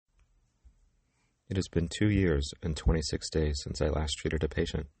It has been 2 years and 26 days since I last treated a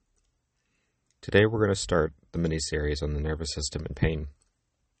patient. Today we're going to start the mini-series on the nervous system and pain.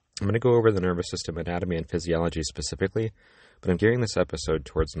 I'm going to go over the nervous system anatomy and physiology specifically, but I'm gearing this episode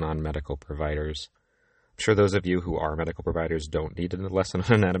towards non-medical providers. I'm sure those of you who are medical providers don't need a lesson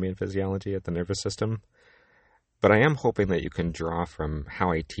on anatomy and physiology at the nervous system, but I am hoping that you can draw from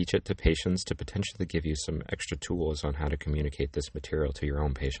how I teach it to patients to potentially give you some extra tools on how to communicate this material to your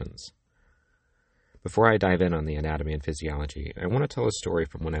own patients. Before I dive in on the anatomy and physiology, I want to tell a story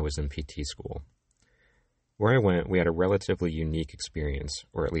from when I was in PT school. Where I went, we had a relatively unique experience,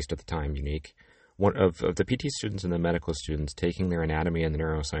 or at least at the time unique, one of the PT students and the medical students taking their anatomy and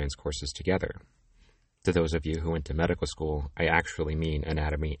neuroscience courses together. To those of you who went to medical school, I actually mean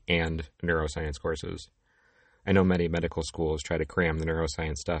anatomy and neuroscience courses. I know many medical schools try to cram the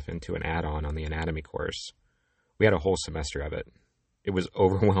neuroscience stuff into an add-on on the anatomy course. We had a whole semester of it. It was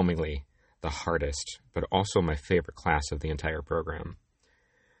overwhelmingly the hardest, but also my favorite class of the entire program.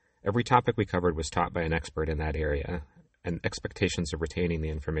 Every topic we covered was taught by an expert in that area, and expectations of retaining the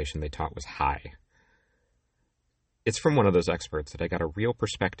information they taught was high. It's from one of those experts that I got a real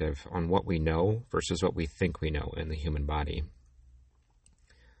perspective on what we know versus what we think we know in the human body.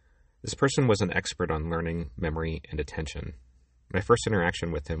 This person was an expert on learning, memory, and attention. My first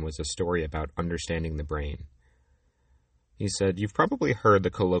interaction with him was a story about understanding the brain. He said, "You've probably heard the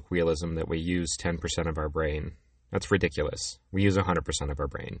colloquialism that we use 10% of our brain. That's ridiculous. We use 100% of our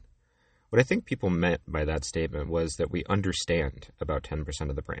brain." What I think people meant by that statement was that we understand about 10%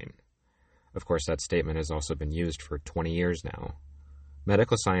 of the brain. Of course, that statement has also been used for 20 years now.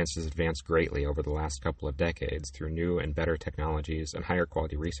 Medical science has advanced greatly over the last couple of decades through new and better technologies and higher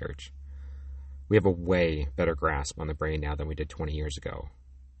quality research. We have a way better grasp on the brain now than we did 20 years ago.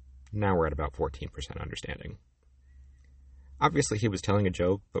 Now we're at about 14% understanding. Obviously, he was telling a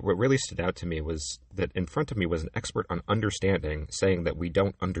joke, but what really stood out to me was that in front of me was an expert on understanding saying that we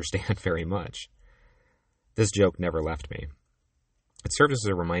don't understand very much. This joke never left me. It served as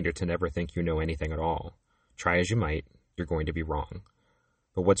a reminder to never think you know anything at all. Try as you might, you're going to be wrong.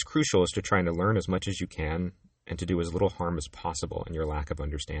 But what's crucial is to try to learn as much as you can and to do as little harm as possible in your lack of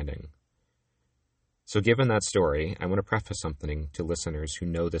understanding. So given that story, I want to preface something to listeners who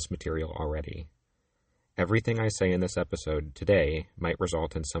know this material already. Everything I say in this episode today might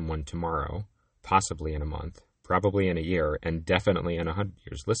result in someone tomorrow, possibly in a month, probably in a year, and definitely in 100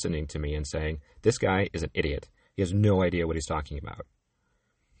 years listening to me and saying, "This guy is an idiot. He has no idea what he's talking about."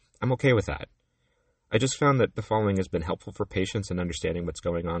 I'm okay with that. I just found that the following has been helpful for patients in understanding what's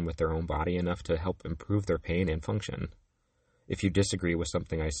going on with their own body enough to help improve their pain and function. If you disagree with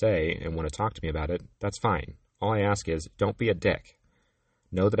something I say and want to talk to me about it, that's fine. All I ask is, don't be a dick.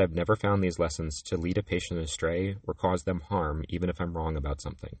 Know that I've never found these lessons to lead a patient astray or cause them harm, even if I'm wrong about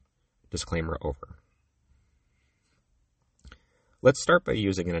something. Disclaimer over. Let's start by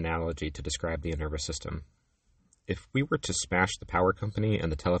using an analogy to describe the nervous system. If we were to smash the power company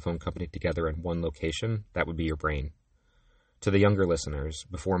and the telephone company together in one location, that would be your brain. To the younger listeners,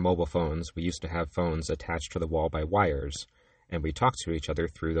 before mobile phones, we used to have phones attached to the wall by wires, and we talked to each other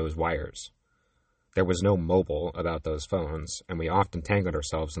through those wires. There was no mobile about those phones, and we often tangled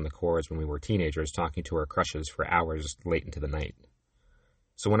ourselves in the cords when we were teenagers talking to our crushes for hours late into the night.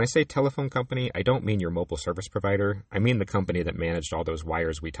 So when I say telephone company, I don't mean your mobile service provider. I mean the company that managed all those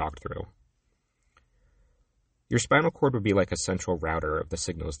wires we talked through. Your spinal cord would be like a central router of the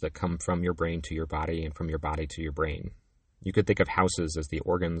signals that come from your brain to your body and from your body to your brain. You could think of houses as the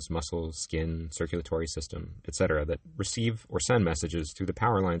organs, muscles, skin, circulatory system, etc. that receive or send messages through the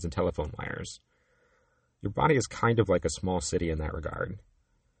power lines and telephone wires. Your body is kind of like a small city in that regard.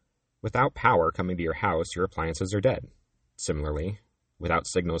 Without power coming to your house, your appliances are dead. Similarly, without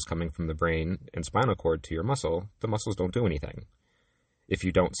signals coming from the brain and spinal cord to your muscle, the muscles don't do anything. If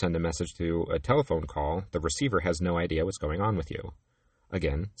you don't send a message through a telephone call, the receiver has no idea what's going on with you.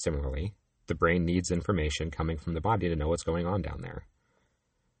 Again, similarly, the brain needs information coming from the body to know what's going on down there.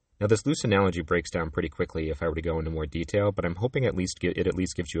 Now, this loose analogy breaks down pretty quickly if I were to go into more detail, but I'm hoping it at least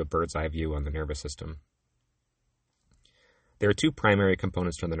gives you a bird's eye view on the nervous system. There are two primary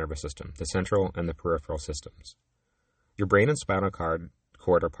components to the nervous system, the central and the peripheral systems. Your brain and spinal cord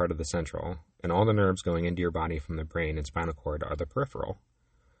are part of the central, and all the nerves going into your body from the brain and spinal cord are the peripheral.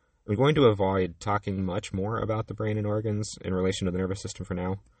 I'm going to avoid talking much more about the brain and organs in relation to the nervous system for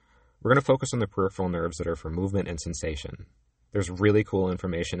now. We're going to focus on the peripheral nerves that are for movement and sensation. There's really cool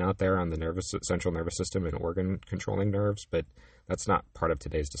information out there on the central nervous system and organ-controlling nerves, but that's not part of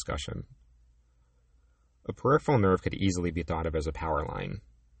today's discussion. A peripheral nerve could easily be thought of as a power line.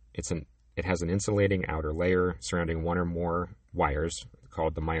 It has an insulating outer layer surrounding one or more wires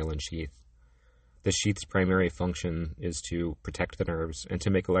called the myelin sheath. The sheath's primary function is to protect the nerves and to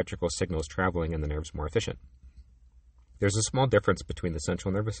make electrical signals traveling in the nerves more efficient. There's a small difference between the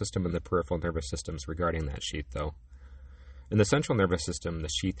central nervous system and the peripheral nervous systems regarding that sheath, though. In the central nervous system, the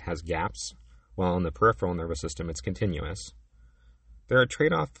sheath has gaps, while in the peripheral nervous system, it's continuous. There are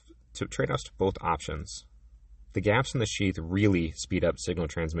trade-offs to both options. The gaps in the sheath really speed up signal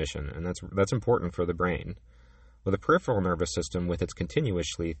transmission, and that's important for the brain. Well, the peripheral nervous system, with its continuous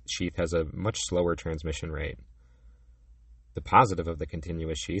sheath, has a much slower transmission rate. The positive of the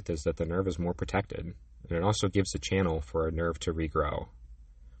continuous sheath is that the nerve is more protected, and it also gives a channel for a nerve to regrow.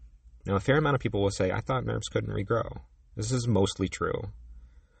 Now, a fair amount of people will say, I thought nerves couldn't regrow. This is mostly true.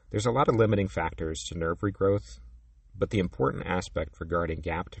 There's a lot of limiting factors to nerve regrowth, but the important aspect regarding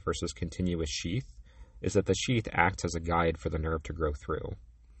gapped versus continuous sheath is that the sheath acts as a guide for the nerve to grow through.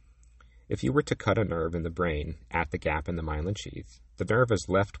 If you were to cut a nerve in the brain at the gap in the myelin sheath, the nerve is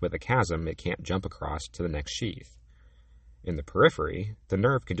left with a chasm it can't jump across to the next sheath. In the periphery, the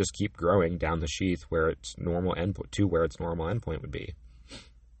nerve can just keep growing down the sheath where its normal endpoint would be.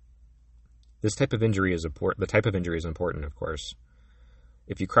 This type of injury is important. The type of injury is important, of course.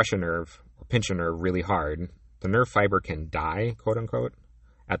 If you crush a nerve or pinch a nerve really hard, the nerve fiber can die, quote unquote,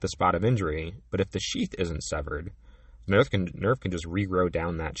 at the spot of injury, but if the sheath isn't severed, the nerve can just regrow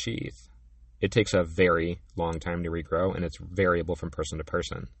down that sheath. It takes a very long time to regrow, and it's variable from person to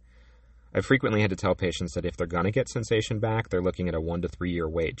person. I've frequently had to tell patients that if they're going to get sensation back, they're looking at a 1 to 3 year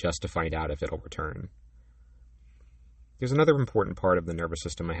wait just to find out if it'll return. There's another important part of the nervous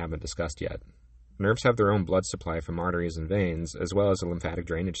system I haven't discussed yet. Nerves have their own blood supply from arteries and veins, as well as a lymphatic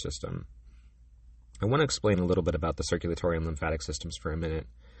drainage system. I want to explain a little bit about the circulatory and lymphatic systems for a minute.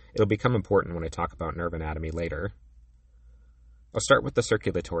 It'll become important when I talk about nerve anatomy later. I'll start with the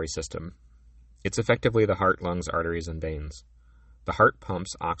circulatory system. It's effectively the heart, lungs, arteries, and veins. The heart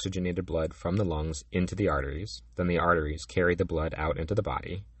pumps oxygenated blood from the lungs into the arteries, then the arteries carry the blood out into the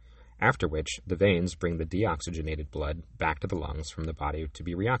body, after which the veins bring the deoxygenated blood back to the lungs from the body to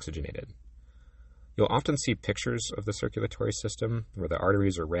be reoxygenated. You'll often see pictures of the circulatory system where the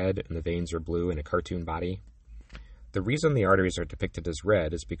arteries are red and the veins are blue in a cartoon body. The reason the arteries are depicted as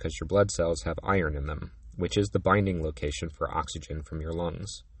red is because your blood cells have iron in them, which is the binding location for oxygen from your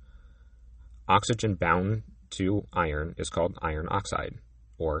lungs. Oxygen bound to iron is called iron oxide,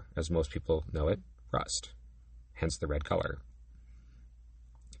 or, as most people know it, rust, hence the red color.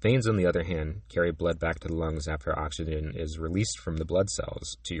 Veins, on the other hand, carry blood back to the lungs after oxygen is released from the blood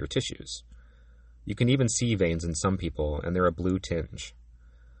cells to your tissues. You can even see veins in some people, and they're a blue tinge.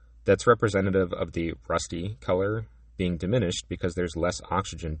 That's representative of the rusty color being diminished because there's less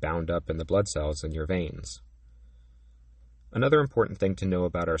oxygen bound up in the blood cells in your veins. Another important thing to know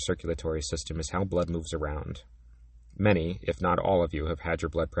about our circulatory system is how blood moves around. Many, if not all of you, have had your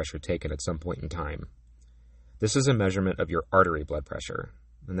blood pressure taken at some point in time. This is a measurement of your artery blood pressure,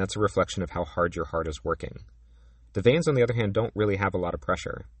 and that's a reflection of how hard your heart is working. The veins, on the other hand, don't really have a lot of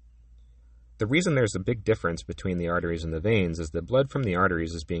pressure. The reason there's a big difference between the arteries and the veins is that blood from the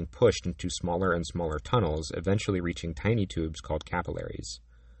arteries is being pushed into smaller and smaller tunnels, eventually reaching tiny tubes called capillaries.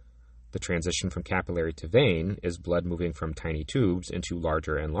 The transition from capillary to vein is blood moving from tiny tubes into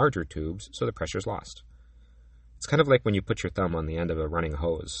larger and larger tubes, so the pressure is lost. It's kind of like when you put your thumb on the end of a running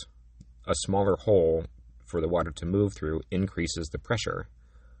hose. A smaller hole for the water to move through increases the pressure,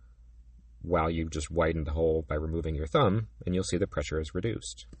 while you just widen the hole by removing your thumb, and you'll see the pressure is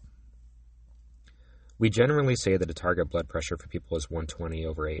reduced. We generally say that a target blood pressure for people is 120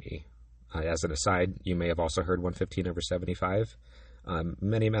 over 80. As an aside, you may have also heard 115 over 75.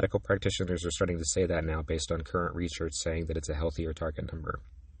 Many medical practitioners are starting to say that now based on current research saying that it's a healthier target number.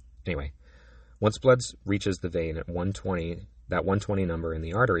 Anyway, once blood reaches the vein at 120, that 120 number in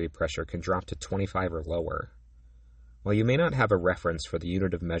the artery pressure can drop to 25 or lower. While you may not have a reference for the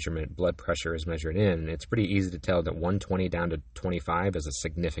unit of measurement blood pressure is measured in, it's pretty easy to tell that 120 down to 25 is a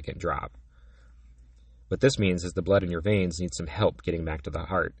significant drop. What this means is the blood in your veins needs some help getting back to the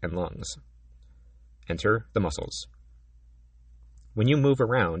heart and lungs. Enter the muscles. When you move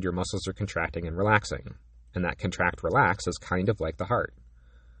around, your muscles are contracting and relaxing, and that contract-relax is kind of like the heart.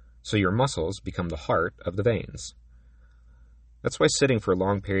 So your muscles become the heart of the veins. That's why sitting for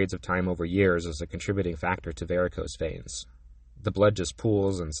long periods of time over years is a contributing factor to varicose veins. The blood just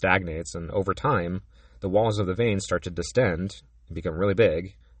pools and stagnates, and over time, the walls of the veins start to distend and become really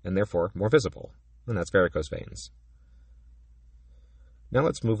big, and therefore more visible, and that's varicose veins. Now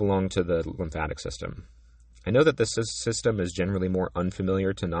let's move along to the lymphatic system. I know that this system is generally more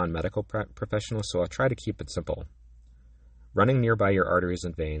unfamiliar to non-medical professionals, so I'll try to keep it simple. Running nearby your arteries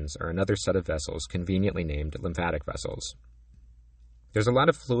and veins are another set of vessels conveniently named lymphatic vessels. There's a lot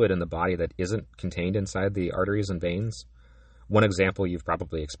of fluid in the body that isn't contained inside the arteries and veins. One example you've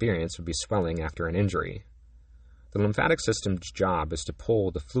probably experienced would be swelling after an injury. The lymphatic system's job is to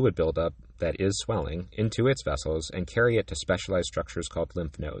pull the fluid buildup that is swelling into its vessels and carry it to specialized structures called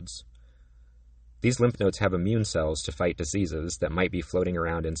lymph nodes. These lymph nodes have immune cells to fight diseases that might be floating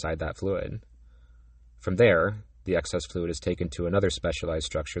around inside that fluid. From there, the excess fluid is taken to another specialized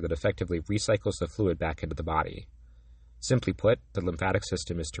structure that effectively recycles the fluid back into the body. Simply put, the lymphatic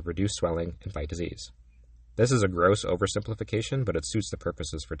system is to reduce swelling and fight disease. This is a gross oversimplification, but it suits the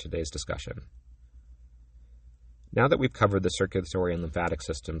purposes for today's discussion. Now that we've covered the circulatory and lymphatic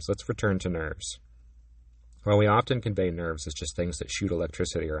systems, let's return to nerves. While we often convey nerves as just things that shoot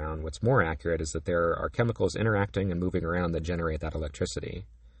electricity around, what's more accurate is that there are chemicals interacting and moving around that generate that electricity.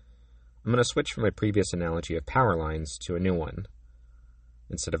 I'm going to switch from my previous analogy of power lines to a new one.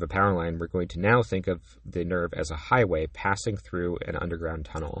 Instead of a power line, we're going to now think of the nerve as a highway passing through an underground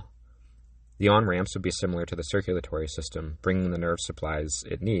tunnel. The on-ramps would be similar to the circulatory system, bringing the nerve supplies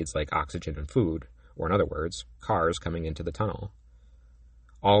it needs, like oxygen and food, or in other words, cars coming into the tunnel.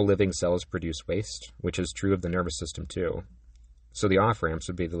 All living cells produce waste, which is true of the nervous system too. So the off-ramps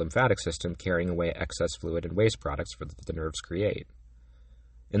would be the lymphatic system carrying away excess fluid and waste products that the nerves create.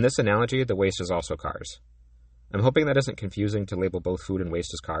 In this analogy, the waste is also cars. I'm hoping that isn't confusing to label both food and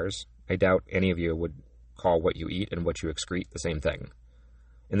waste as cars. I doubt any of you would call what you eat and what you excrete the same thing.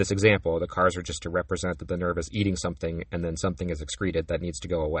 In this example, the cars are just to represent that the nerve is eating something and then something is excreted that needs to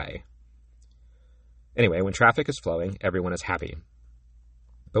go away. Anyway, when traffic is flowing, everyone is happy.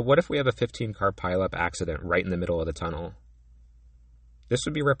 But what if we have a 15-car pileup accident right in the middle of the tunnel? This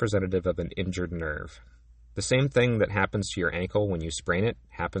would be representative of an injured nerve. The same thing that happens to your ankle when you sprain it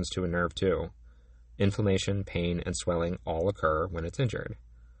happens to a nerve too. Inflammation, pain, and swelling all occur when it's injured.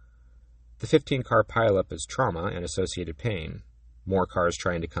 The 15-car pileup is trauma and associated pain. More cars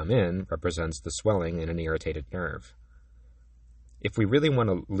trying to come in represents the swelling in an irritated nerve. If we really want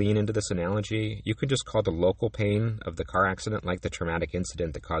to lean into this analogy, you could just call the local pain of the car accident like the traumatic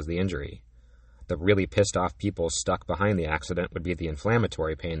incident that caused the injury. The really pissed off people stuck behind the accident would be the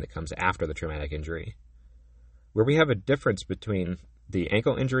inflammatory pain that comes after the traumatic injury. Where we have a difference between the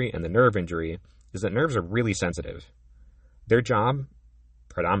ankle injury and the nerve injury is that nerves are really sensitive. Their job,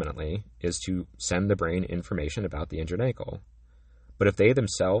 predominantly, is to send the brain information about the injured ankle. But if they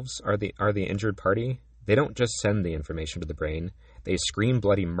themselves are the injured party, they don't just send the information to the brain, they scream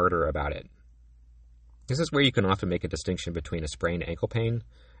bloody murder about it. This is where you can often make a distinction between a sprained ankle pain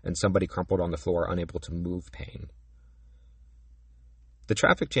and somebody crumpled on the floor unable to move pain. The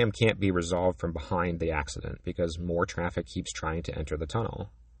traffic jam can't be resolved from behind the accident because more traffic keeps trying to enter the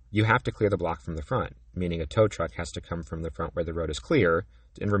tunnel. You have to clear the block from the front, meaning a tow truck has to come from the front where the road is clear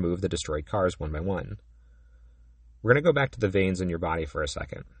and remove the destroyed cars one by one. We're going to go back to the veins in your body for a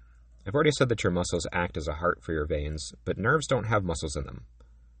second. I've already said that your muscles act as a heart for your veins, but nerves don't have muscles in them.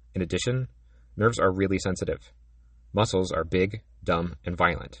 In addition, nerves are really sensitive. Muscles are big, dumb, and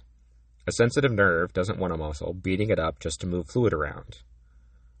violent. A sensitive nerve doesn't want a muscle beating it up just to move fluid around.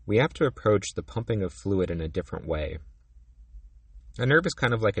 We have to approach the pumping of fluid in a different way. A nerve is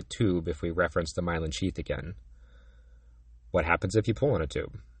kind of like a tube if we reference the myelin sheath again. What happens if you pull on a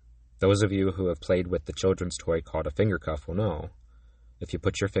tube? Those of you who have played with the children's toy called a finger cuff will know. If you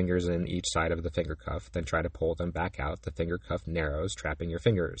put your fingers in each side of the finger cuff, then try to pull them back out, the finger cuff narrows, trapping your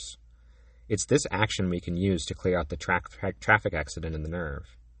fingers. It's this action we can use to clear out the traffic accident in the nerve.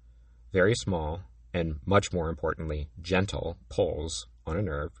 Very small, and much more importantly, gentle pulls on a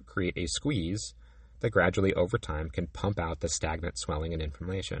nerve create a squeeze that gradually over time can pump out the stagnant swelling and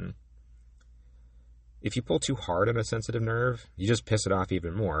inflammation. If you pull too hard on a sensitive nerve, you just piss it off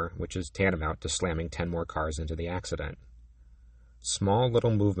even more, which is tantamount to slamming 10 more cars into the accident. Small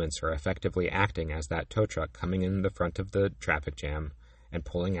little movements are effectively acting as that tow truck coming in the front of the traffic jam and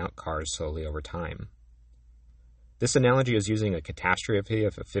pulling out cars slowly over time. This analogy is using a catastrophe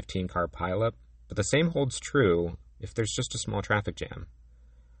of a 15-car pileup, but the same holds true if there's just a small traffic jam.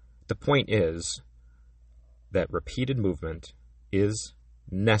 The point is that repeated movement is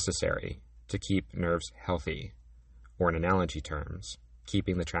necessary to keep nerves healthy, or in analogy terms,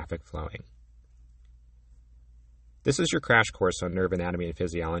 keeping the traffic flowing. This is your crash course on nerve anatomy and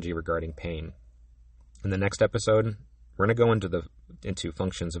physiology regarding pain. In the next episode, we're going to go into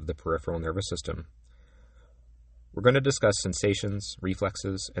functions of the peripheral nervous system. We're going to discuss sensations,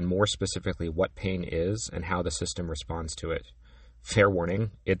 reflexes, and more specifically what pain is and how the system responds to it. Fair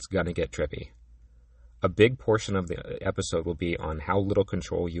warning, it's going to get trippy. A big portion of the episode will be on how little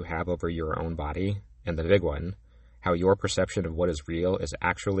control you have over your own body, and the big one, how your perception of what is real is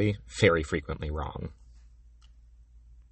actually very frequently wrong.